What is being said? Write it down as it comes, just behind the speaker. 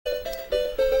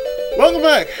Welcome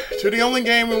back to the only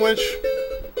game in which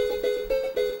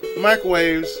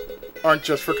microwaves aren't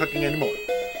just for cooking anymore.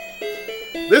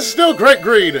 This is still Great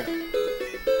Greed,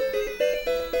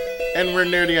 and we're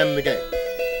near the end of the game.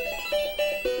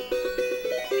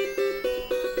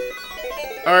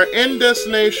 Our end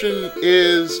destination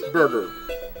is Burger,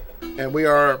 and we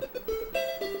are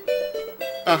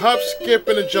a hop, skip,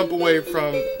 and a jump away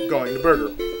from going to Burger.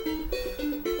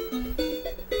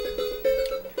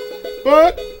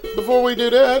 But before we do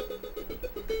that,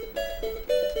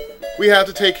 we have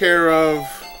to take care of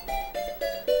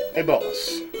a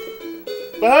boss.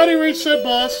 But how do you reach said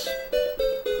boss?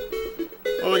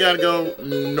 Well, we gotta go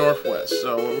northwest.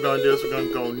 So what we're gonna do is we're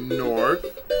gonna go north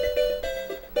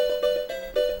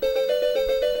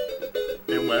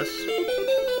and west.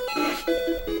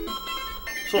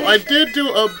 So I did do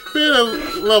a bit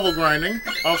of level grinding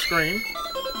off screen.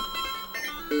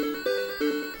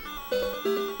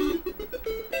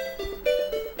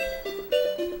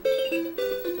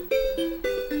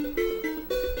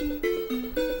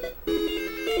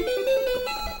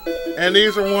 And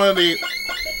these are one of the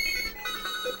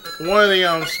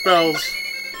spells.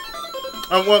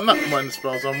 Well, not one of the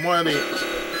spells. One of the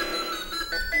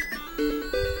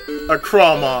a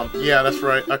crawl mom. Yeah, that's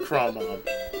right, a crawl mom.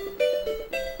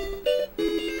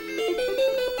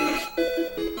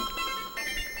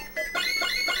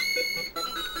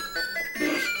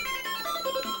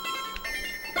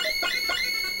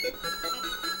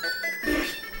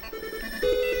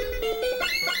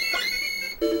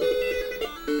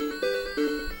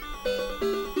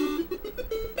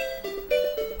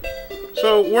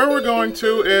 So where we're going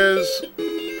to is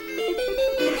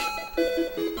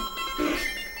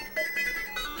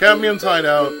Cadmium's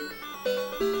hideout,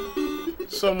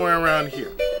 somewhere around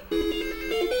here.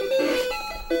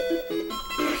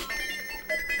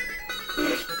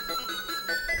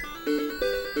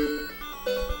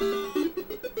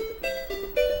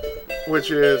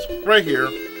 Which is right here.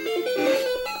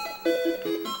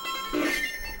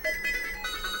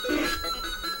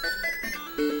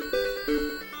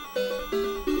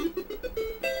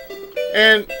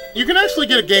 And you can actually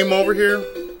get a game over here,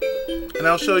 and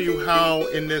I'll show you how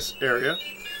in this area.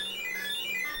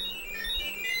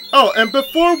 Oh, and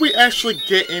before we actually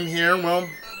get in here, well,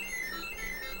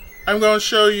 I'm going to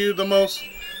show you the most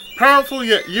powerful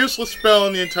yet useless spell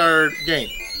in the entire game.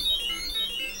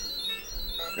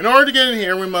 In order to get in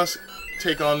here, we must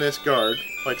take on this guard,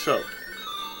 like so.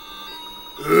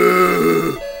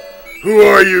 Who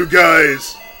are you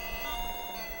guys?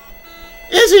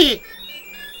 Izzy!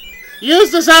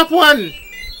 Use the zap one!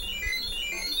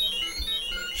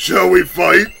 Shall we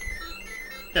fight?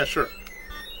 Yeah, sure.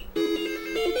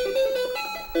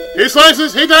 He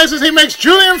slices, he dices, he makes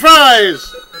julienne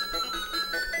fries!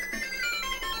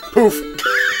 Poof.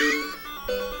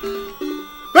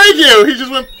 Thank you! He just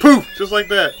went poof, just like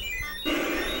that.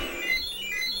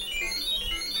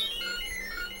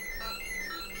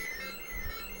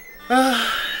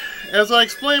 As I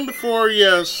explained before,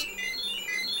 yes.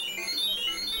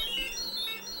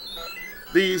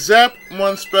 The Zap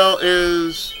 1 spell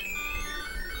is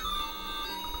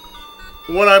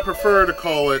what I prefer to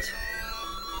call it,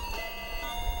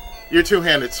 your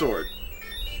two-handed sword.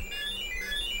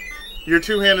 Your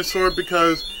two-handed sword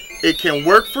because it can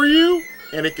work for you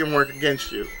and it can work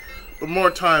against you. But more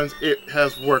times it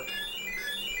has worked,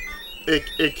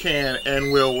 it can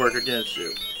and will work against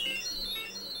you.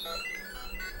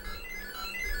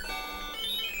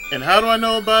 And how do I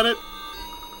know about it?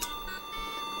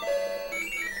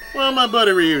 Well, my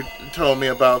buddy Ryu told me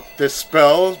about this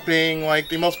spell being like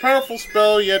the most powerful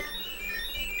spell, yet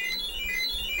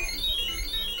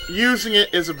using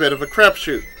it is a bit of a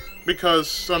crapshoot, because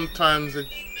sometimes it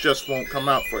just won't come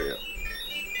out for you.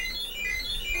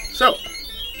 So,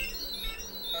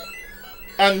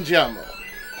 andiamo.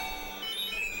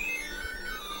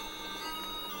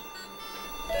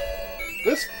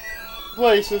 This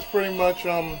place is pretty much,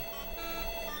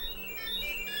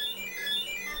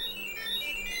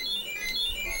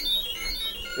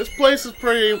 this place is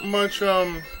pretty much,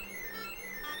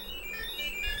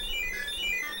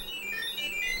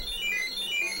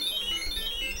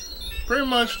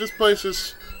 this place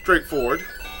is straightforward.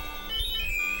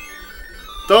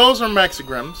 Those are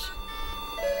Maxigrams.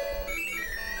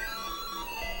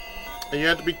 And you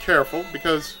have to be careful,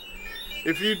 because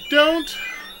if you don't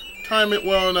time it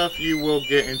well enough, you will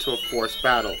get into a forced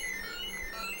battle.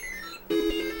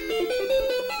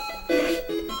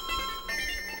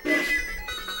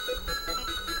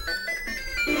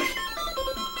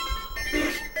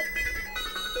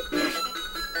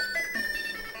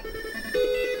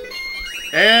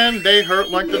 And they hurt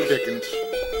like the dickens.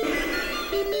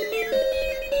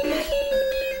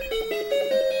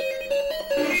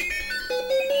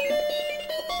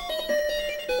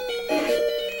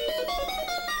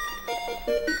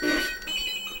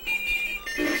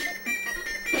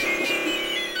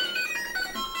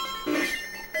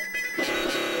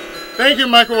 Thank you,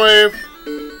 microwave.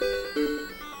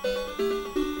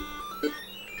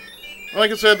 Like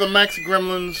I said, the Max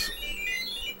Gremlins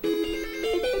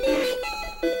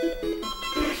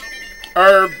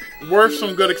are worth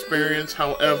some good experience.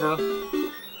 However,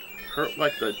 hurt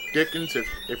like the dickens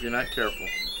if you're not careful.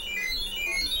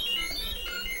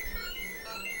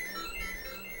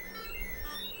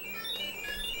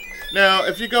 Now,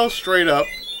 if you go straight up,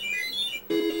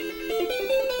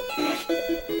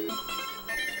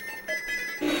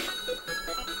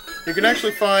 you can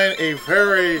actually find a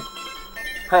very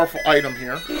powerful item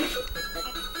here.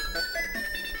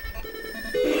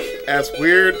 As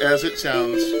weird as it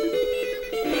sounds.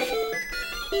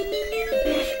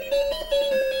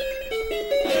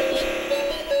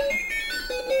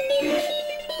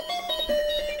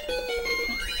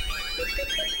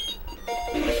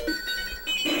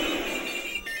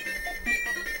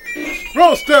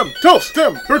 Roast them, toast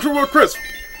them, virtual crisp.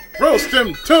 Roast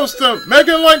them, toast them, make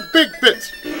it like big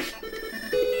bits.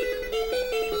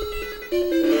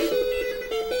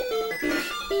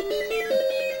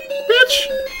 Bitch!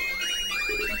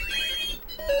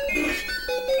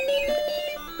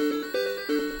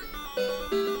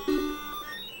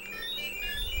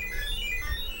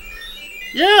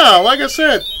 Yeah, like I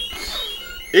said,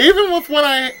 even with what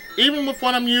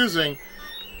I'm using,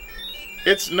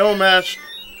 it's no match.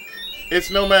 It's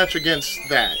no match against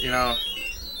that, you know.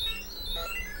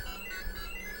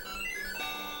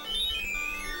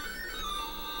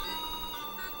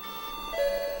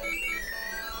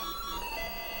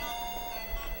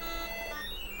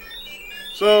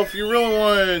 So if you really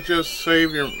want to just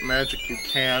save your magic, you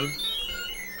can.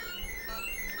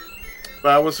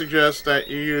 But I would suggest that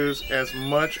you use as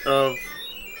much of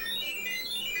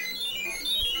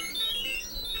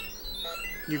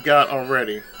you got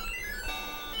already.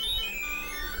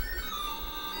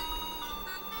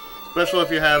 Especially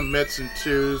if you have mitts and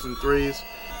 2s and 3s,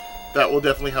 that will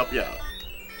definitely help you out.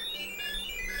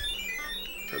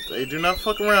 Because they do not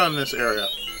fuck around in this area.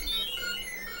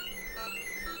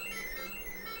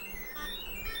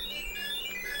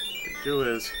 What you do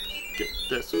is get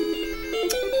this.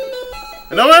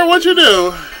 And no matter what you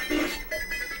do,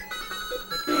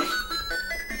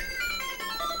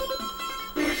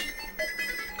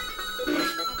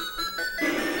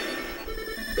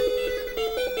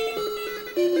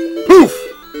 poof!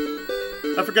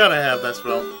 I forgot I have that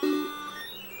spell.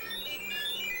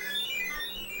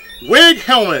 Wig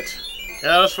helmet!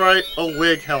 Yeah, that's right, a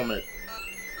wig helmet.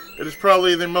 It is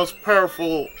probably the most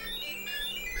powerful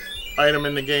item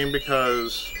in the game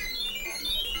because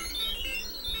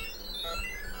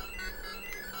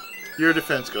your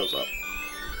defense goes up.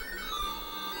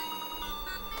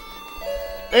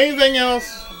 Anything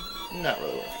else? Not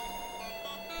really worth it.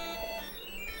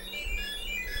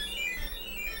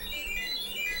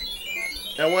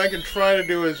 Now what I can try to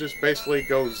do is just basically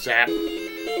go zap.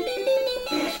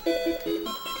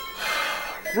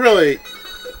 Really?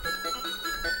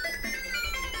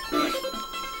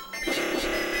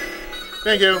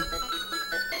 Thank you.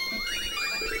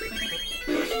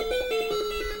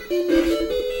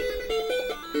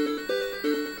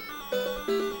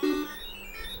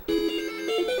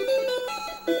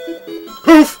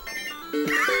 Poof!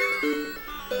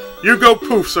 You go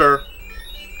poof, sir.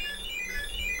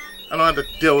 I don't have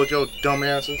to deal with your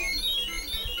dumbasses.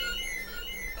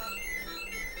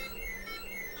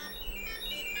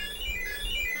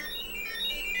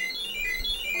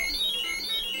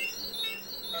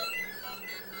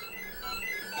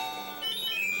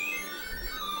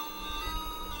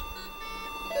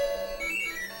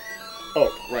 Oh,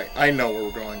 right. I know where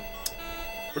we're going.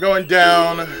 We're going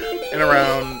down and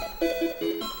around.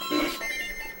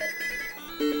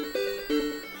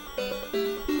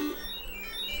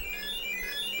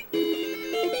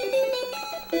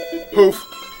 Poof.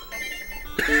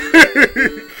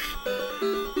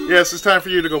 Yes, it's time for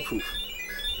you to go poof.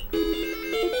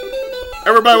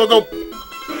 Everybody will go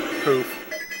poof.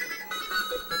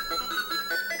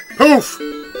 Poof!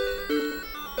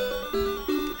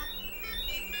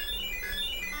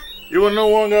 You will no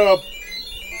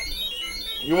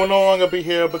longer be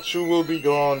here, but you will be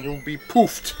gone. You'll be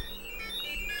poofed.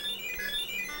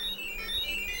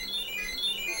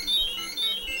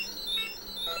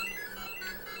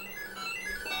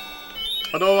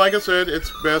 Although, like I said, it's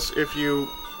best if you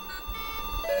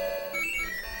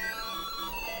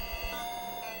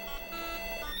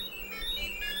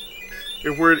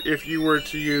if you were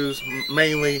to use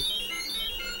mainly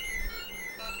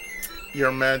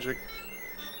your magic.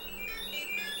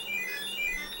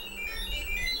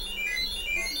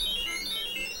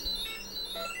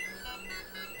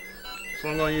 So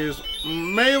I'm going to use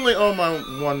mainly all my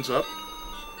 1s up.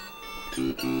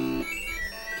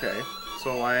 Okay,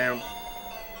 so I am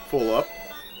full up.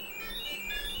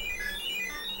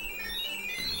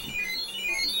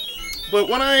 But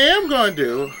what I am going to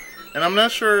do, and I'm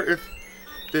not sure if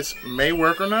this may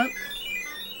work or not.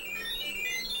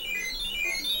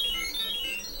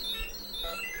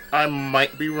 I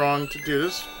might be wrong to do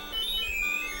this.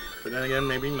 But then again,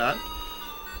 maybe not.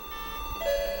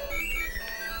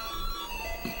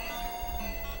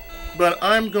 But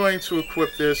I'm going to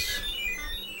equip this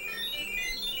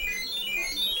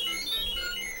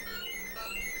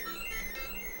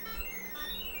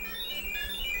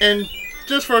and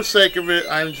just for the sake of it,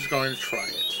 I'm just going to try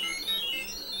it.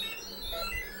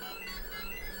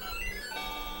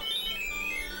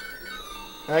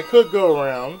 I could go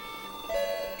around,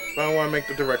 but I want to make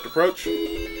the direct approach.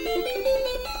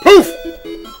 Poof!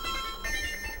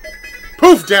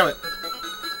 Poof, damn it!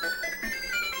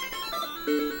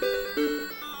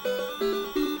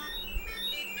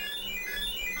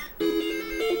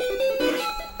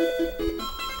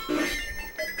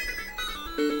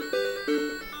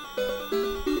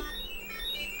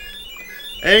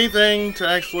 Anything to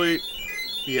actually...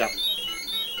 yeah.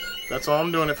 That's all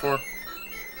I'm doing it for.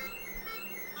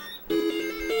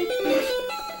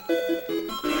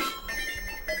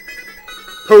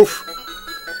 Poof!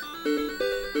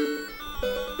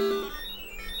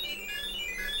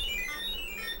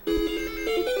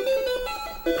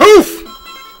 Poof!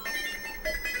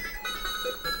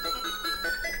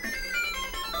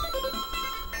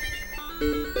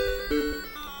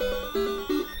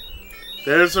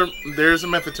 There's a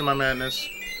method to my madness.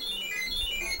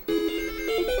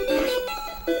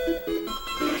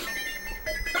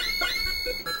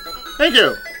 Thank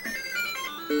you.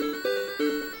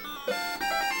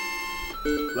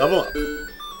 Level up.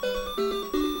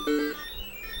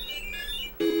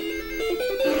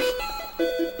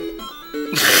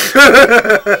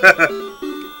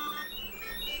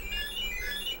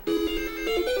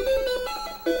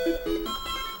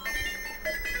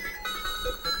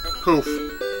 Poof.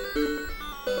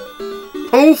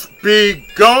 Poof, be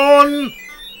gone!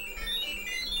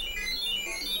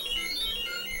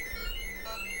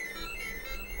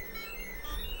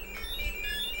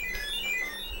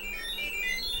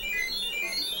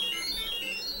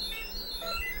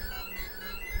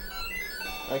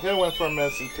 I could have went for a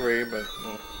medicine 3, but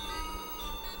no.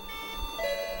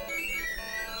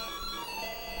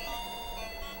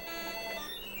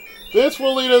 This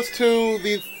will lead us to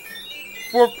the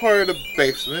 4th part of the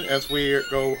basement as we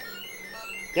go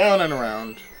down and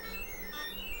around.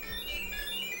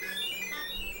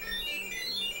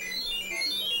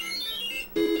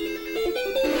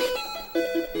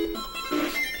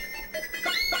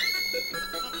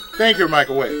 Thank you,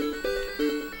 Microwave.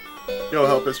 Your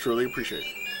help is truly appreciated.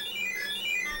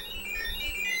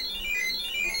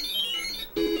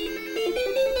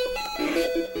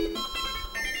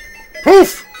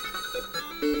 Poof!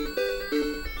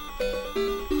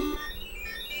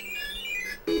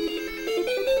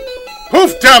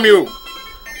 Poof, damn you!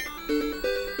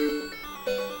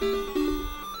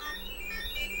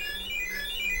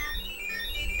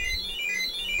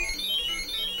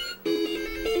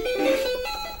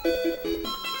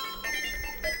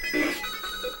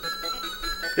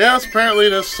 Yes, apparently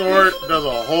this sword does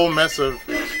a whole mess of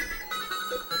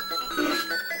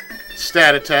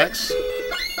stat attacks.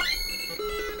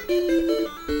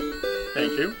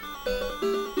 Thank you.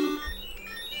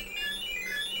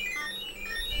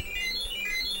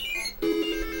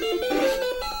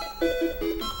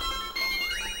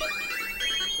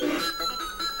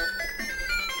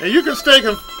 And you can stay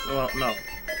well, no.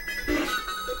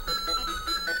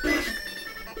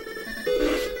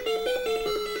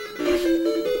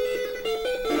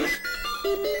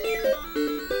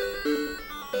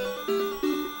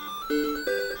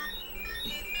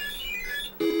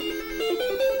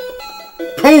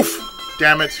 Poof!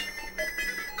 Damn it.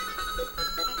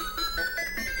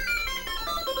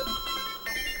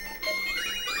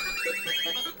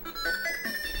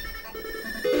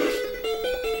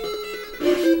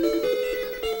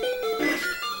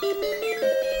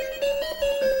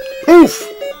 Poof!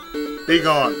 Be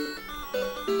gone.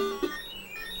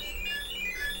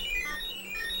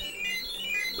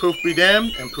 Poof be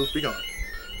damned and poof be gone.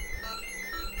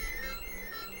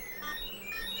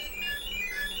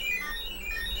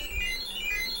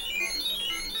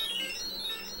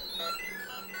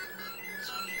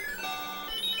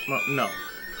 Well, no.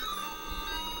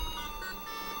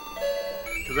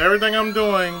 Because everything I'm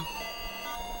doing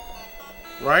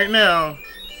right now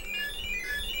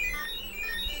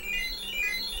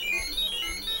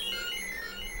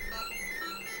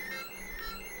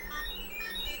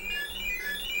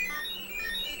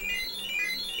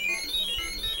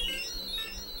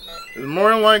is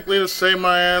more than likely to save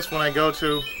my ass when I go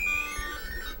to...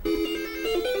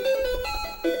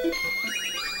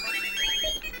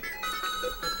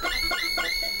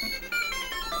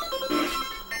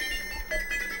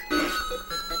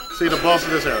 see the boss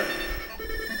of this area.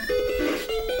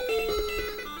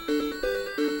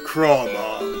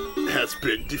 Crawmon has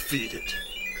been defeated.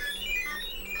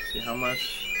 See how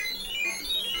much?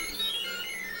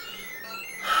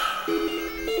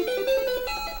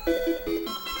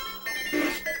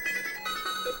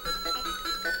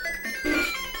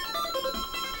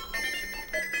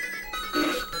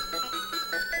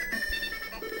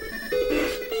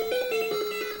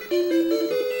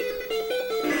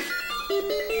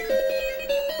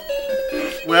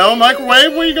 Well,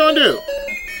 microwave, what are you gonna do?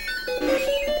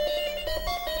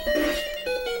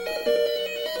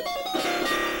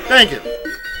 Thank you.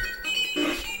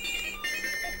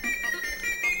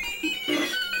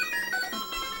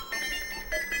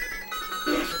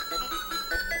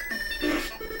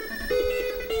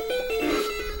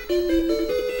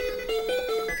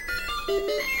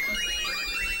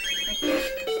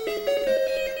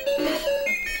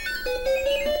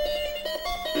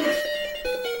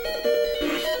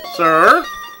 Sir?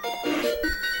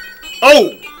 Oh!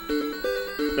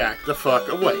 Back the fuck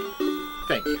away.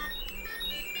 Thank you.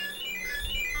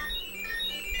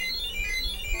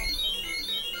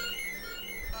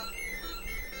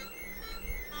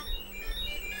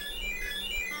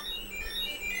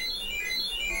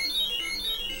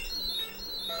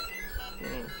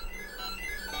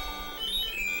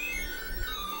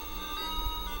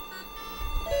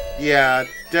 Yeah,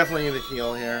 definitely need to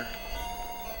heal here.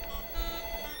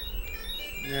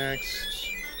 Next.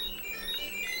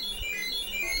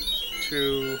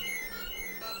 2.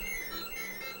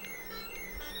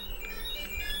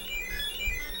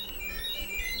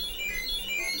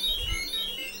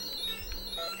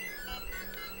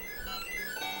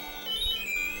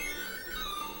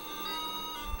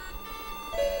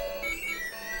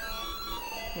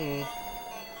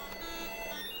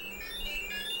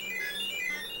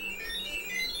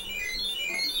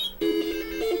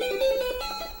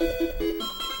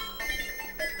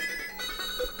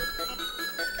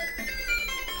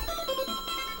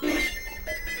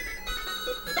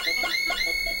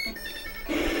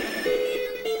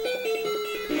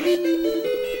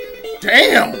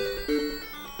 Damn!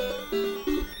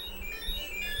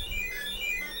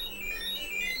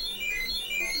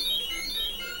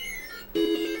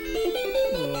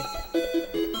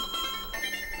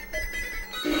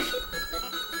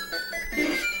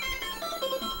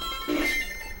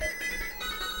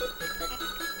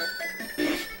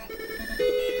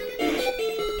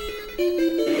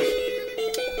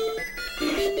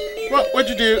 What'd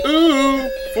you do? Ooh!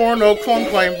 For no clung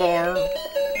claim bar.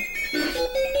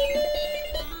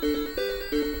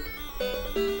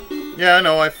 Yeah, I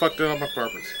know, I fucked it up on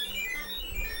purpose.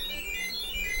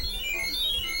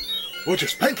 Would you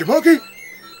spank your monkey?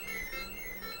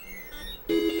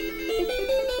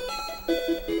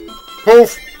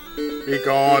 Poof! Be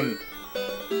gone.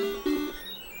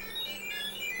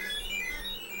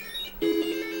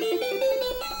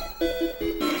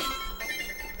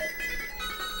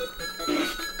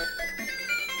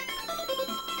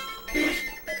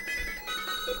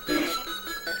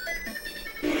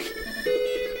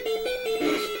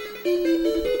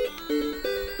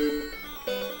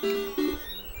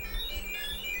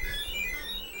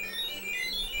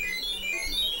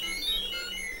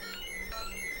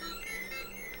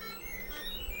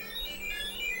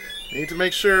 Need to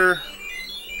make sure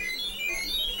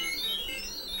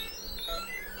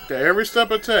that every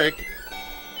step I take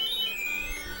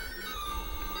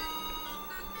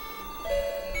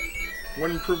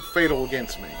wouldn't prove fatal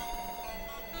against me.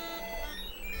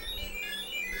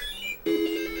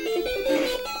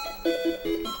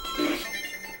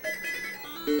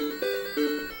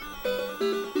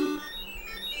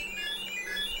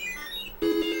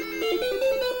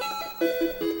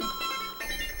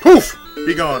 Poof!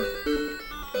 Be gone.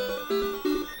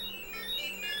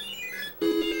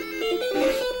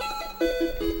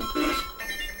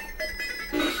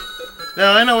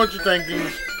 Now, I know what you're thinking.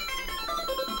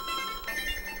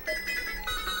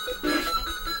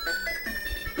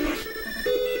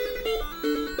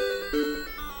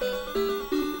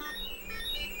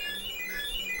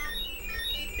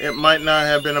 It might not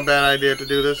have been a bad idea to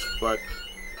do this, but...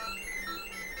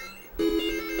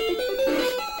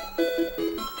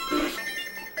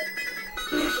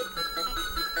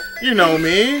 you know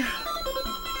me.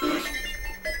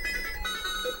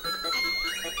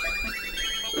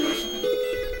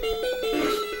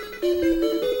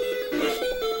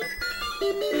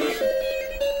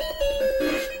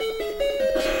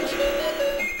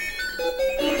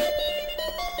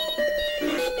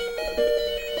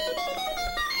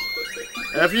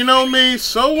 If you know me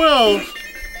so well...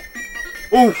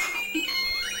 Oof!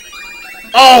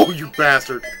 Oh, you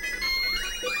bastard!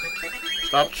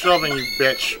 Stop shoving, you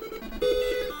bitch.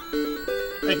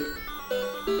 Thank you.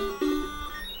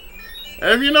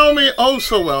 And if you know me oh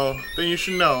so well, then you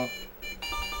should know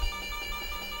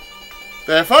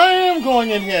that if I am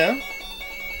going in here,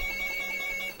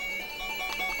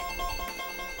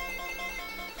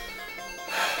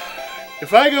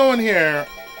 if I go in here,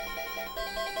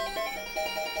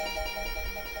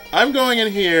 I'm going in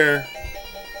here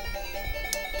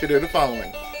to do the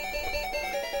following.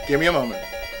 Give me a moment.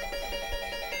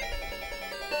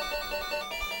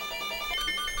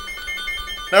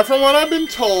 Now, from what I've been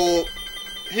told,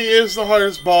 he is the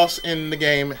hardest boss in the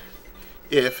game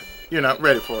if you're not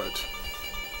ready for it.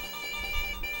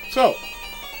 So,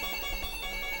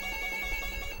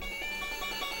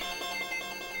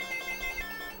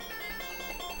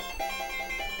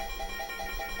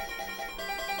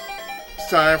 it's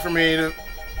time for me to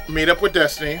meet up with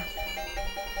Destiny.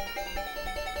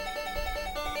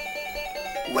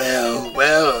 Well,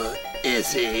 well,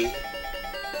 Izzy.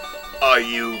 Are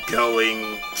you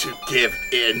going to give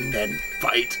in and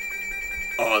fight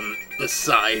on the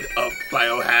side of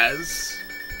Bio-Haz?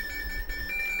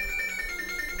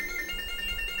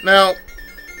 Now,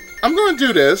 I'm going to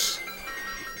do this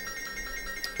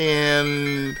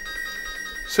and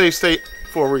save state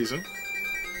for a reason.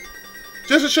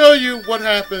 Just to show you what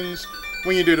happens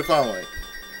when you do the following.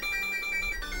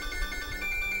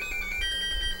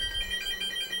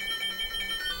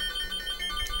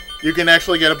 You can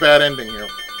actually get a bad ending here.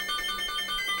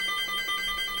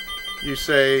 You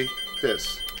say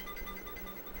this.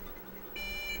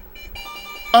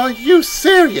 Are you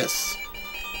serious?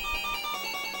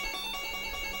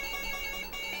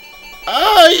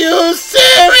 Are you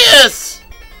serious?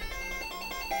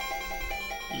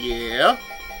 Yeah.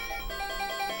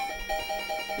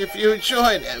 If you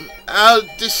join him, I'll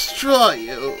destroy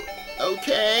you,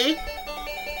 okay?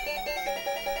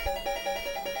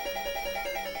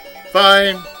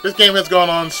 Fine. This game has gone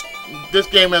on. This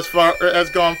game has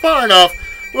gone far enough.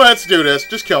 Let's do this.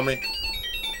 Just kill me.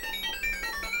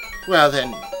 Well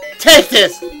then, take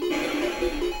this!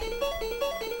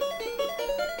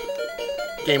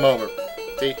 Game over.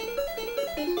 See?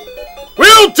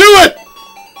 We'll do it!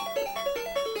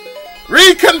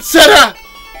 Reconsider!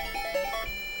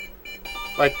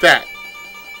 Like that.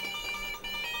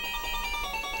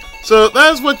 So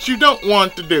that's what you don't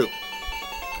want to do.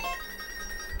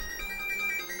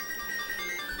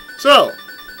 So,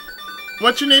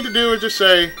 what you need to do is just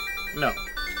say, no.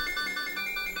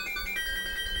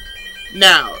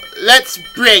 Now, let's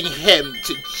bring him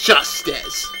to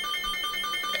justice.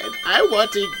 And I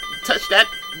want to touch that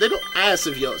little ass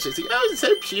of yours. Oh, it's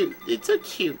so cute. It's so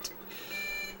cute.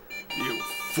 You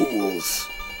fools.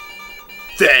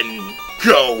 Then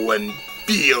go and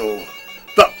feel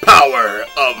the power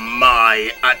of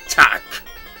my attack.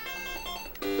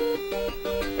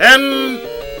 And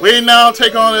we now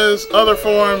take on his other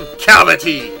form,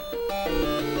 Cavity.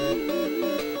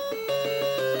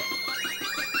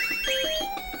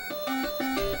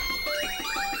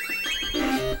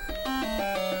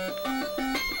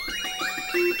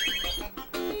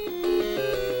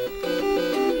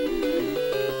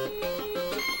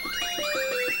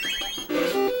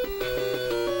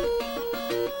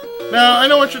 Now, I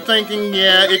know what you're thinking.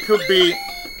 Yeah, it could be...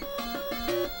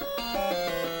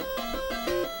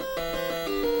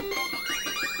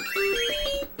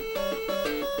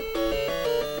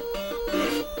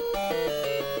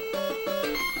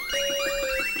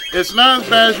 It's not as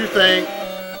bad as you think.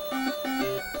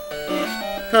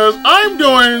 Because I'm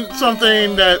doing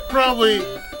something that probably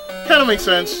kind of makes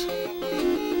sense.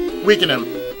 Weaken him.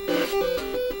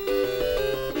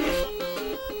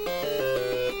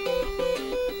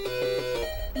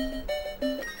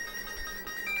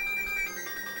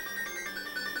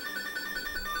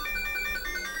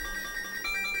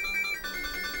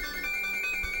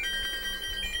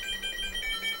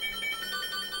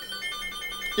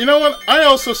 You know what? I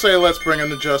also say let's bring him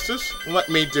to justice. Let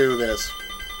me do this.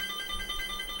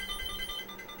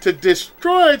 To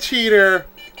destroy a cheater,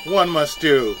 one must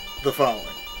do the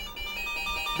following.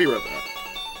 Be right back.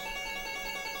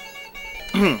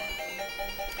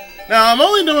 Now, I'm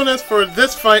only doing this for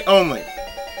this fight only.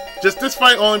 Just this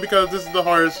fight only because this is the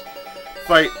hardest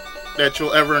fight that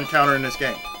you'll ever encounter in this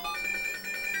game.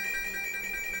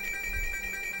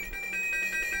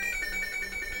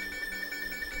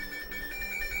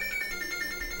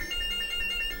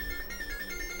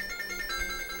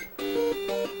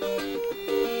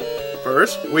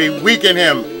 First, we weaken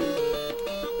him.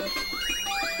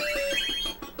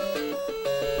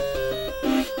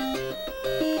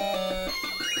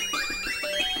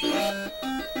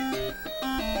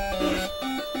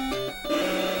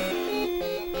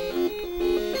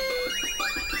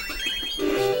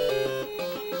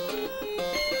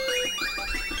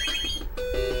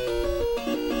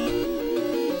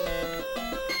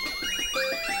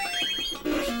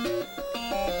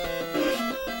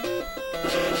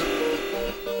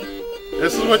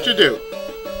 This is what you do.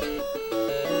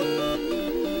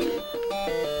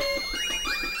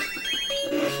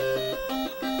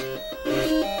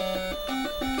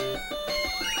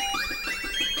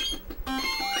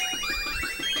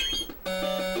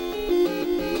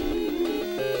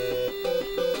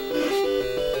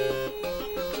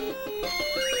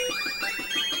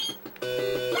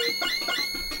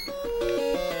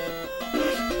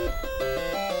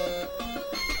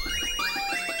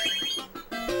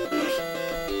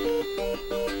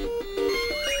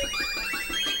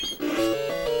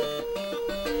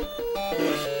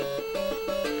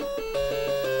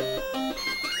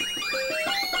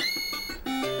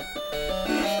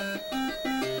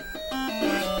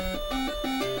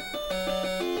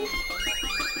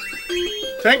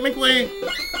 Technically,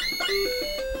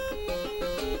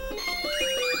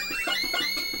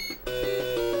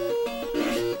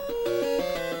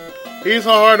 he's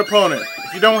a hard opponent.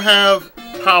 If you don't have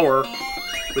power,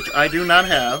 which I do not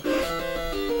have,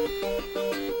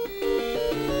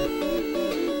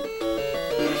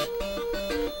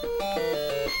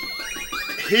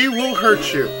 he will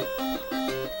hurt you.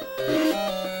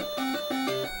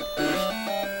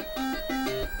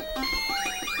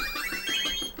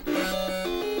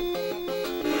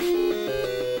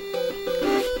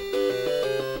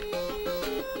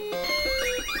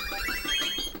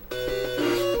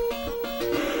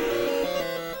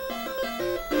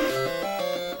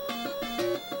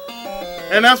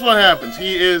 And that's what happens.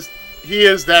 He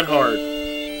is that hard.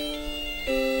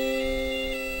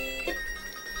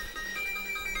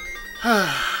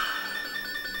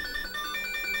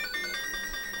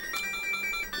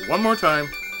 One more time.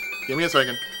 Give me a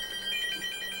second.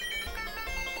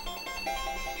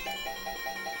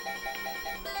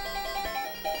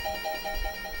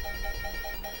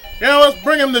 Yeah, let's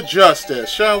bring him to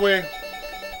justice, shall we?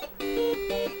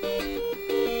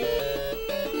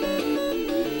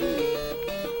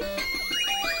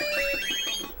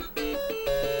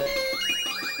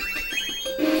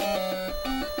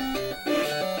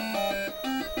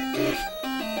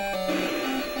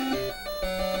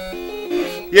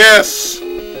 Yes,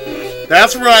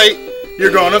 that's right.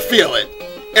 You're gonna feel it.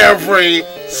 Every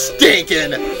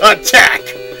stinking attack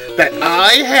that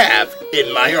I have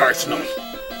in my arsenal.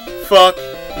 Fuck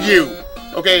you.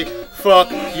 Okay,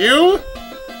 fuck you.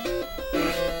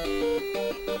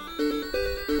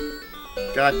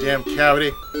 Goddamn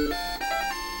cavity.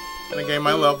 Gonna gain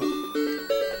my level.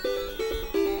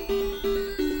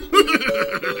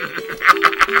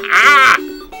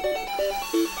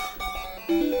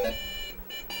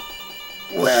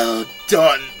 Well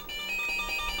done.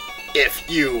 If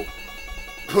you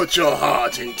put your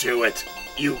heart into it,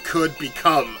 you could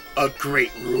become a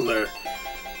great ruler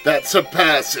that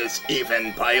surpasses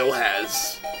even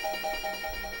Bio-Haz.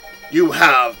 You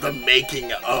have the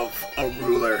making of a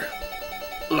ruler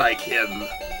like him.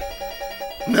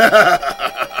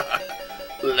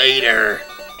 Later.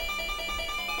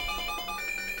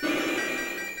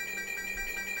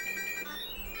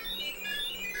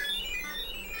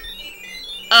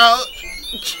 Oh.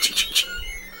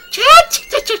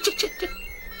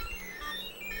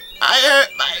 I hurt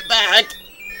my back.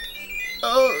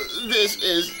 Oh, this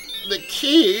is the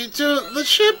key to the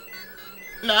ship.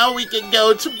 Now we can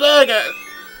go to Burger.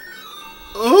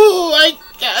 Ooh, I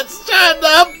can't stand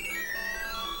up.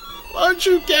 Won't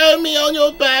you carry me on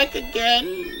your back again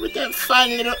with that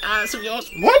fine little ass of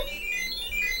yours? What?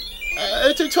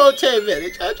 To Torte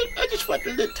Village. I just want a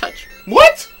little touch.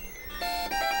 What?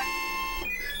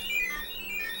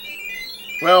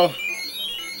 Well,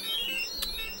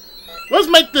 let's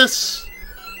make this.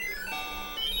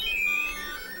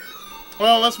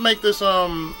 Well, let's make this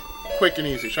quick and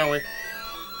easy, shall we?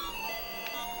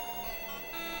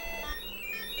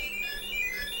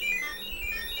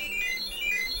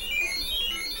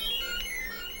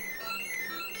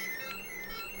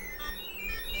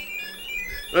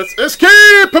 Let's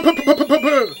escape!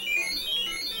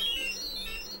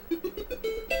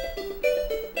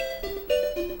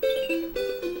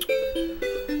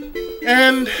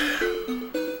 And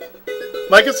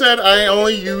like I said, I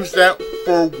only used that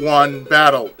for one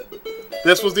battle.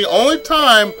 This was the only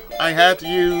time I had to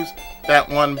use that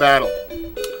one battle.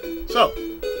 So,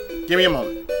 give me a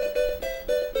moment.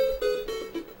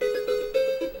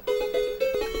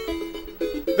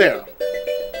 There.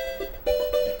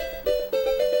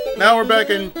 Now we're back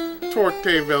in Torte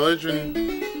Village, and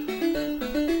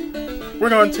we're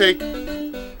going to take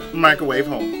Microwave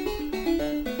home.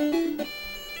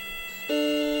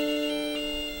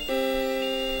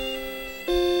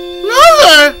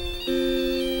 Mother!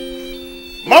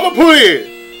 Mama Pui!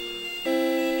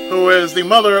 Who is the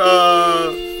mother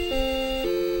of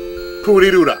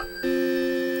Purirura.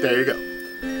 There you go.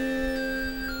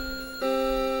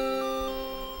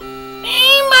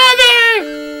 Hey, Mother!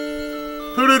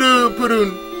 Pururu, Purun.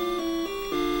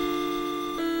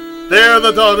 They're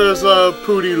the daughters of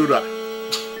Purirura.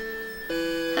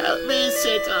 Help me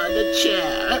sit on the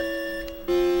chair.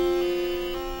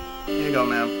 Here you go,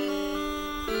 ma'am.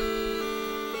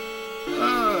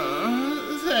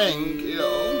 Thank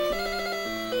you.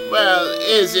 Well,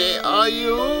 Izzy, are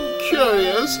you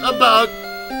curious about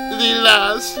the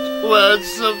last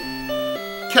words of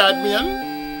Cadmium?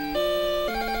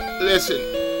 Listen,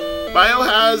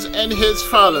 Bio-Haz and his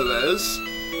followers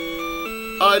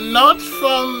are not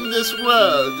from this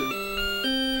world.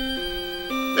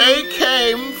 They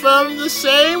came from the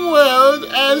same world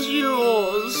as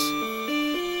yours.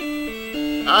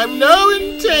 I've no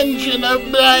intention of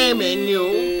blaming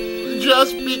you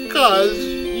just because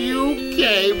you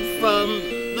came from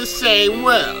the same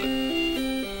world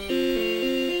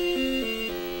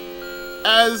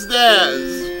as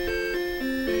theirs.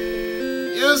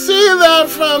 You see that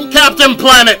from Captain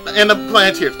Planet and the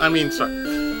Planeteers. Sorry.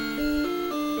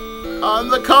 On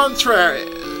the contrary,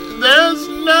 there's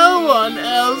no one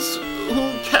else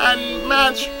who can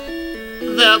match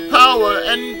their power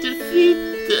and defeat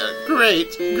their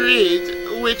great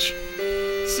greed, which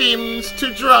seems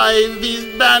to drive these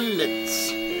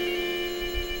bandits.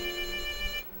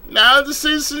 Now the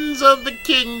citizens of the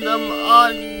kingdom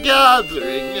are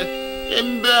gathering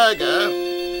in Berger.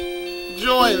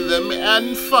 Join them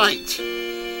and fight.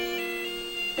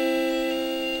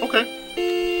 Okay.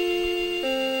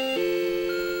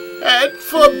 Head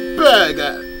for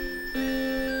Berger.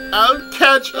 I'll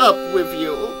catch up with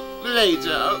you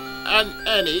later at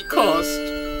any cost.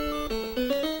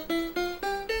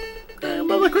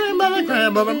 Grandmother, grandmother,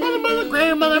 grandmother, mother, mother,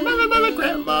 grandmother, mother, mother,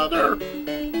 grandmother.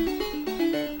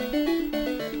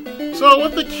 So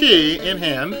with the key in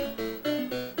hand,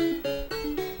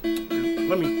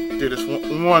 let me do this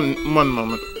one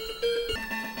moment.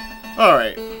 All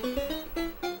right.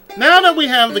 Now that we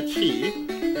have the key,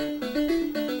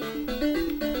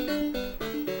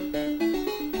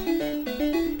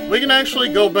 we can actually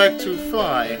go back to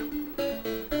Fly.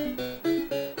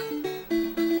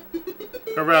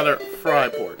 Or rather,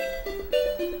 Fryport.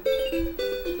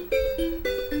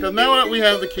 Because now that we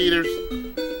have the key, there's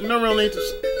no real need to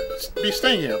be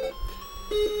staying here.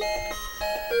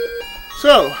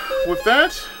 So, with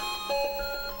that,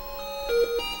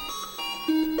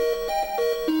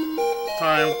 it's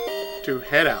time to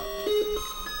head out.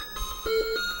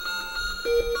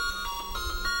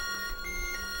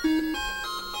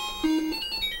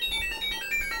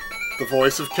 The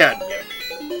voice of Cadmium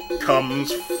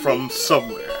comes from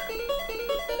somewhere.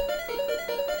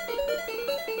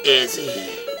 Izzy,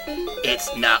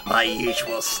 it's not my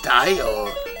usual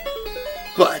style,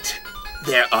 but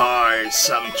there are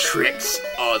some tricks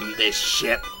on this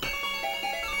ship.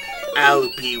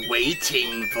 I'll be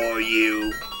waiting for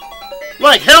you.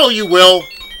 Like hell you will!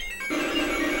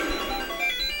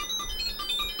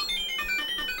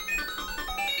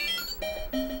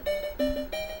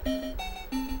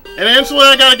 And instantly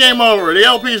I got a game over. The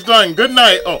LP's done. Good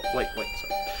night. Oh, wait, sorry.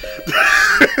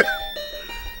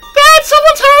 Dad,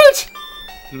 someone's hurt!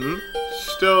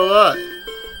 Still alive.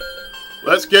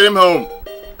 Let's get him home.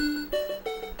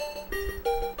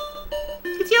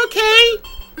 Is he okay?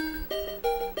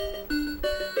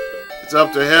 It's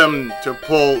up to him to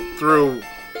pull through.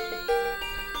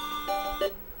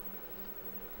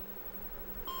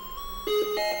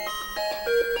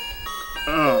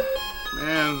 Oh,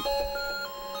 man.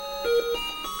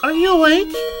 Are you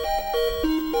awake?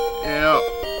 Yeah.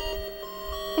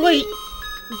 Wait,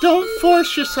 don't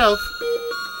force yourself.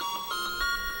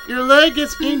 Your leg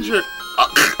is injured.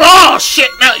 Oh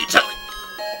shit, now you tell me.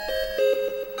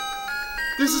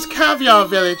 This is Caviar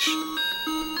Village.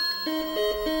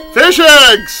 Fish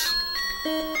eggs!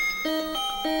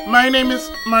 My name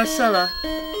is Marcella.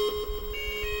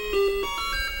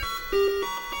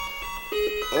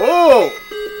 Oh!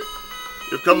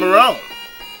 You've come around.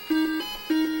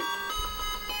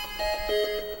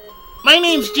 My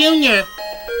name's Junior.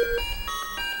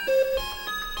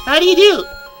 How do you do?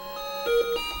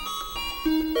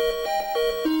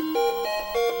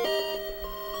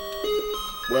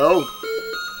 Well,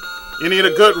 you need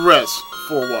a good rest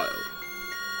for a while.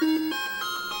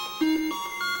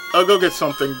 I'll go get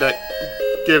something that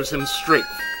gives him strength.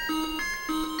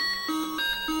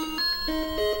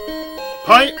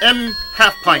 Pint and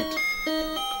half pint.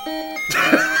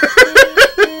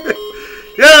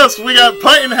 Yes, we got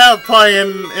pint and half pint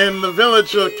in the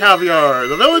village of Caviar,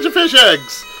 the village of fish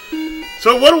eggs.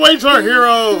 So what awaits our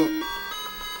hero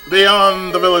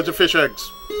beyond the village of fish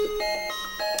eggs?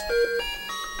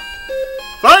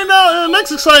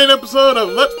 next exciting episode of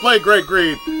Let's Play Great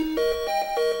Greed.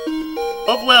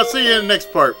 Hopefully I'll see you in the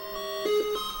next part.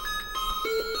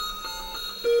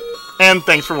 And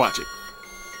thanks for watching.